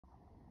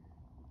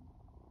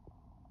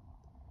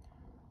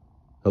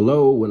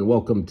Hello and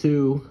welcome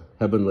to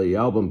Heavenly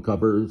Album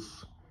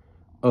Covers.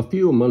 A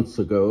few months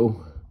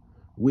ago,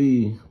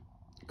 we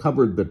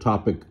covered the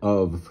topic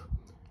of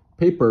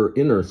paper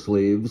inner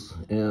sleeves,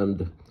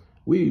 and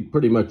we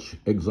pretty much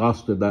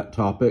exhausted that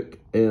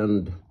topic.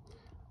 And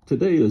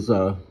today is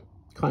a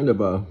kind of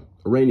a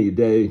rainy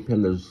day,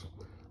 and there's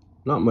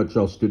not much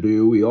else to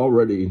do. We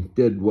already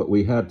did what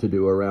we had to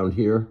do around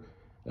here,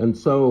 and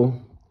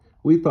so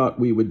we thought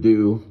we would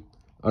do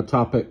a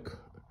topic,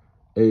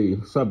 a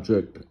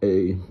subject,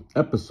 a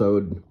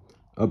episode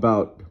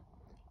about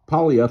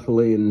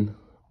polyethylene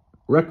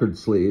record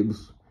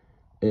sleeves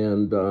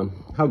and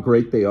how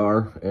great they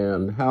are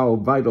and how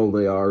vital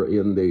they are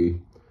in the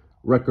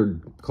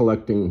record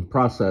collecting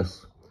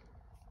process.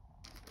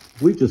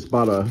 We just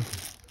bought a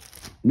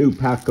new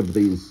pack of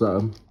these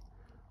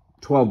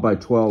 12 by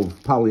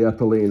 12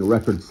 polyethylene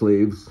record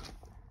sleeves.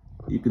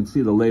 You can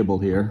see the label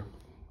here.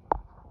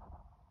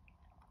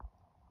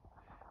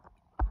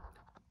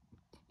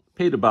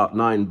 Paid about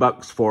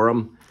 $9 for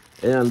them,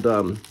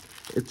 and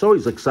it's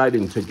always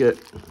exciting to get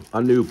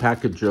a new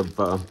package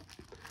of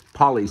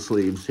poly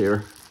sleeves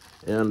here.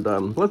 And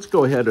let's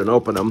go ahead and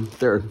open them.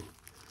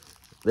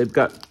 They've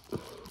got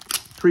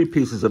 3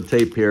 pieces of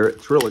tape here.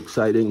 It's real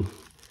exciting,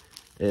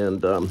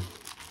 and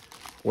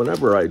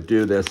whenever I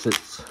do this, it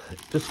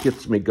just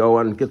gets me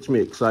going, gets me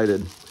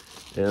excited.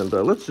 And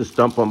let's just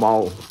dump them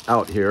all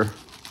out here,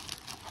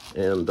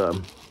 and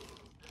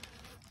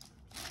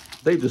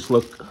they just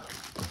look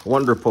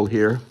wonderful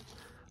here.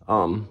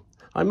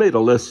 I made a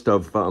list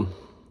of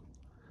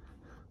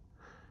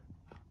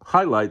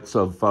highlights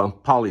of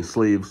poly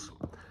sleeves.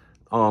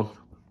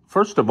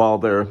 First of all,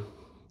 they're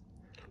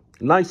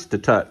nice to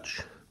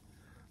touch.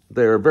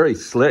 They're very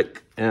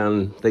slick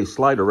and they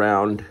slide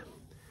around.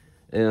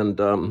 And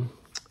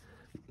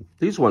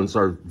these ones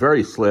are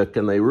very slick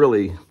and they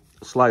really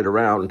slide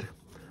around.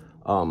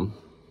 The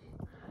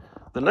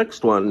next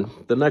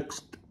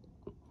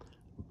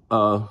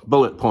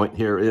bullet point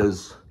here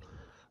is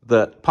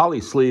that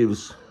poly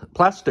sleeves,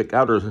 plastic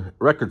outer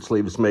record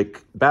sleeves,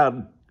 make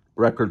bad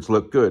records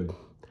look good.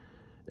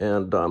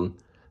 And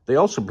they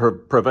also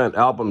prevent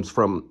albums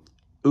from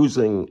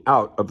oozing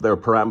out of their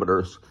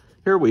parameters.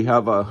 Here we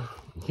have a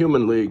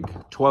Human League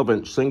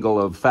 12-inch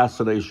single of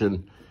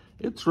Fascination.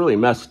 It's really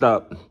messed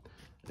up.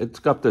 It's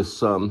got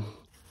this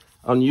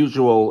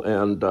unusual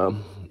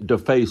and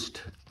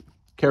defaced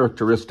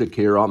characteristic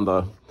here on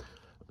the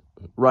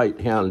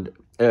right-hand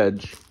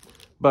edge.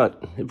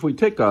 But if we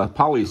take a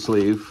poly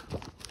sleeve,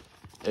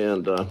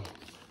 and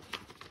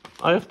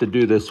I have to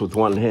do this with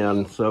one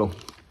hand, so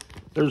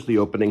there's the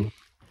opening.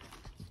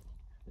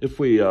 If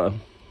we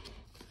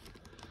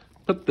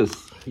put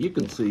this, you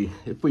can see,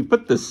 if we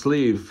put this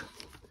sleeve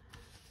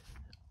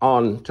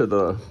onto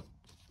the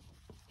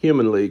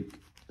Human League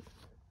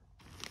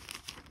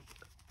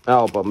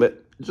album,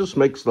 it just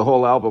makes the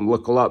whole album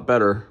look a lot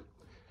better.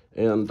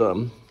 And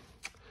the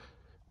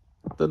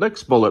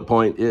next bullet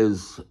point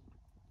is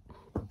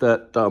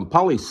that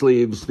poly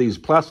sleeves, these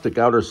plastic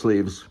outer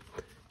sleeves,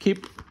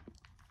 keep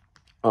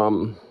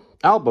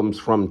albums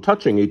from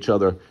touching each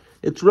other.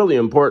 It's really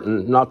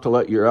important not to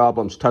let your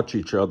albums touch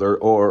each other,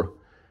 or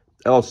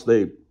else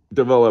they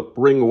develop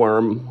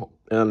ringworm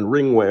and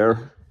ring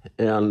wear,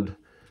 and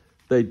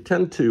they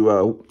tend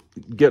to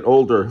get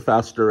older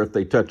faster if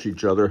they touch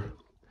each other.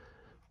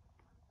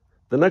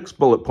 The next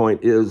bullet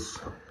point is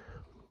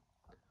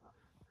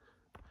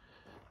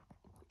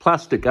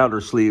plastic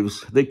outer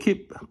sleeves. They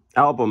keep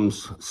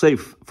albums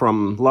safe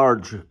from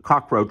large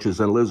cockroaches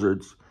and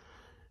lizards.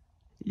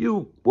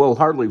 You will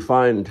hardly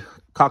find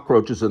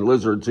cockroaches and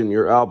lizards in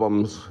your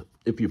albums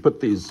if you put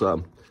these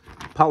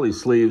poly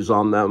sleeves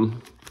on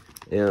them.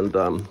 And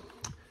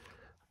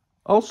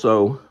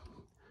also,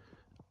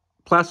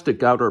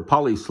 plastic outer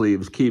poly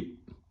sleeves keep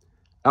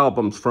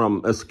albums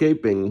from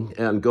escaping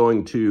and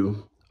going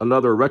to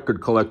another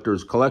record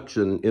collector's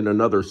collection in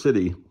another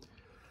city.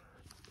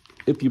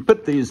 If you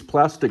put these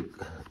plastic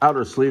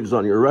outer sleeves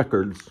on your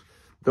records,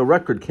 the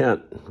record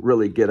can't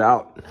really get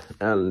out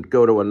and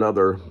go to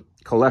another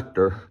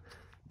collector.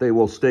 They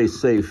will stay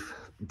safe.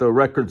 The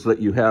records that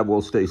you have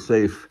will stay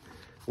safe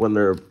when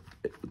they're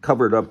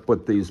covered up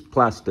with these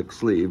plastic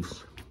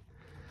sleeves.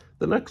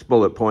 The next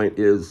bullet point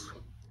is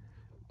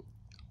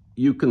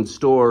you can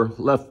store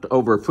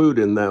leftover food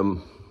in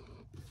them.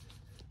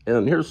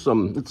 And here's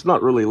some, it's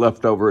not really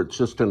leftover, it's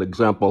just an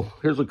example.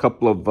 Here's a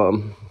couple of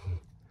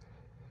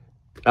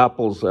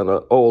apples and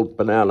an old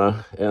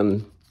banana,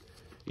 and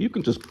you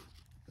can just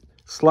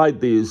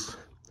slide these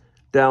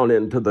down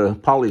into the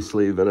poly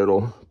sleeve and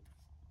it'll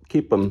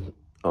keep them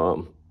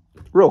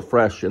real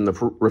fresh in the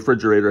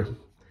refrigerator.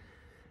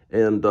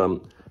 And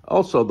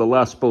also the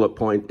last bullet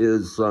point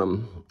is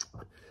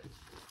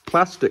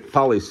plastic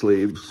poly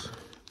sleeves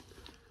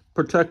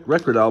protect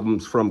record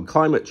albums from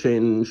climate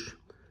change,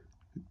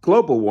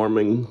 global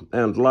warming,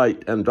 and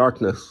light and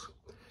darkness.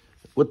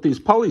 With these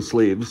poly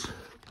sleeves,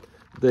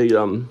 they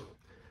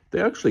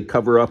actually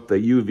cover up the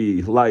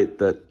UV light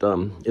that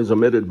is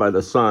emitted by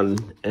the sun,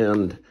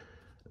 and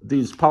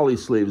these poly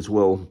sleeves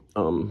will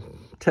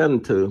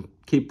tend to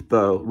keep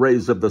the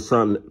rays of the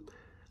sun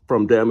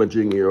from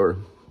damaging your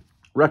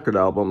record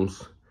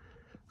albums.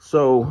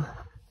 So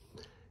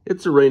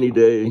it's a rainy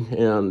day,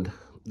 and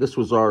this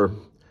was our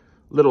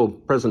little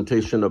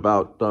presentation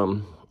about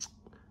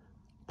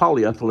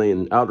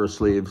polyethylene outer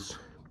sleeves.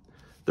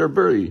 They're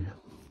very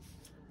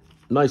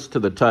nice to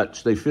the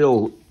touch. They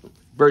feel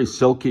very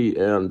silky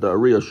and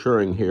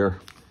reassuring here.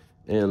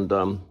 And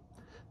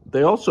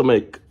they also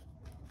make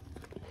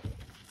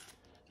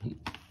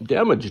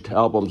damaged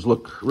albums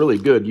look really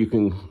good.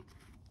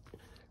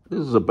 This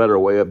is a better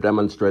way of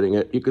demonstrating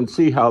it. You can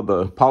see how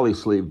the poly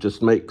sleeve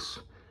just makes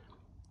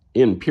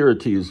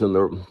impurities in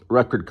the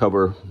record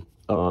cover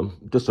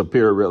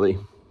disappear, really.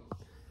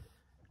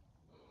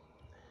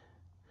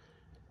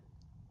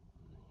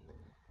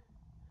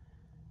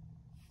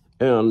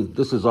 And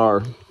this is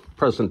our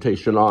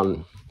presentation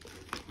on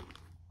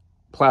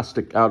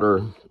plastic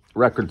outer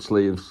record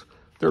sleeves.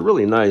 They're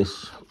really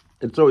nice.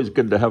 It's always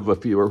good to have a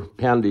few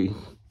handy